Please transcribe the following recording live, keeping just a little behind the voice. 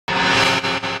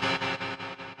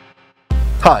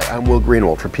Hi, I'm Will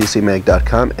Greenwald from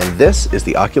PCMag.com, and this is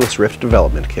the Oculus Rift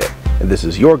Development Kit, and this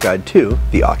is your guide to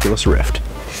the Oculus Rift.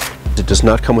 It does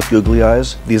not come with googly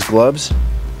eyes. These gloves,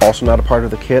 also not a part of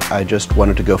the kit. I just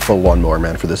wanted to go full Lawnmower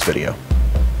Man for this video.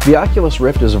 The Oculus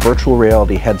Rift is a virtual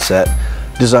reality headset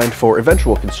designed for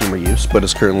eventual consumer use, but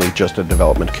is currently just a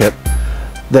development kit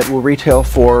that will retail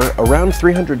for around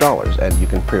 $300, and you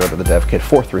can pre-order the dev kit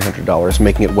for $300,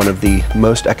 making it one of the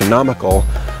most economical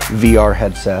VR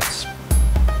headsets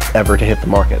ever to hit the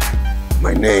market.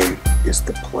 My name is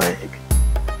the Plague.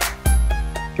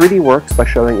 3D works by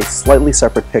showing a slightly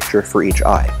separate picture for each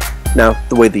eye. Now,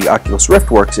 the way the Oculus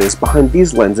Rift works is, behind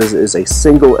these lenses is a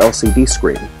single LCD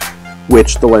screen,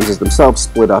 which the lenses themselves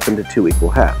split up into two equal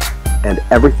halves, and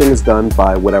everything is done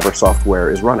by whatever software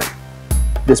is running.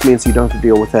 This means you don't have to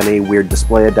deal with any weird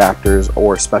display adapters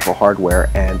or special hardware,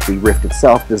 and the Rift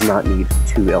itself does not need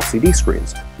two LCD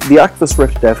screens. The Oculus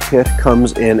Rift dev kit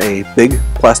comes in a big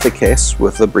plastic case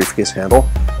with a briefcase handle,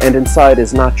 and inside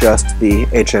is not just the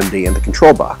HMD and the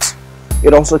control box.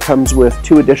 It also comes with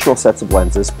two additional sets of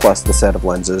lenses, plus the set of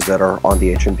lenses that are on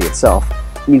the HMD itself,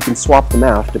 and you can swap them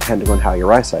out depending on how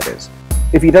your eyesight is.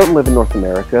 If you don't live in North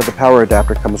America, the power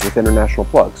adapter comes with international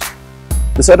plugs.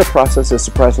 The setup process is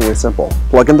surprisingly simple.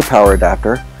 Plug in the power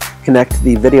adapter, connect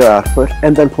the video output,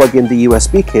 and then plug in the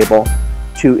USB cable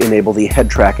to enable the head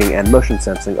tracking and motion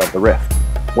sensing of the Rift.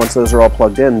 Once those are all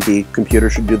plugged in, the computer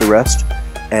should do the rest,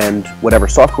 and whatever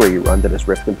software you run that is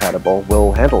Rift compatible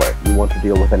will handle it. You won't have to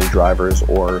deal with any drivers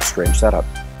or strange setup.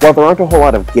 While there aren't a whole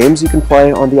lot of games you can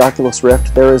play on the Oculus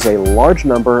Rift, there is a large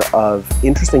number of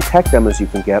interesting tech demos you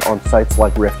can get on sites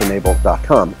like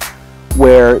riftenable.com,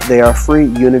 where they are free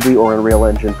Unity or Unreal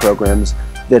Engine programs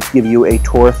that give you a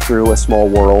tour through a small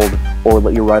world, or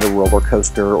let you ride a roller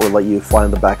coaster, or let you fly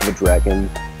on the back of a dragon.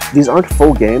 These aren't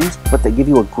full games, but they give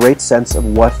you a great sense of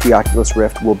what the Oculus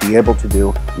Rift will be able to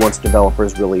do once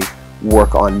developers really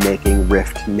work on making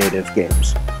Rift native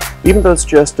games. Even though it's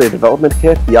just a development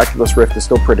kit, the Oculus Rift is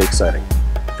still pretty exciting.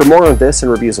 For more on this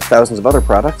and reviews of thousands of other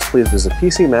products, please visit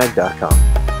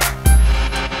PCMag.com.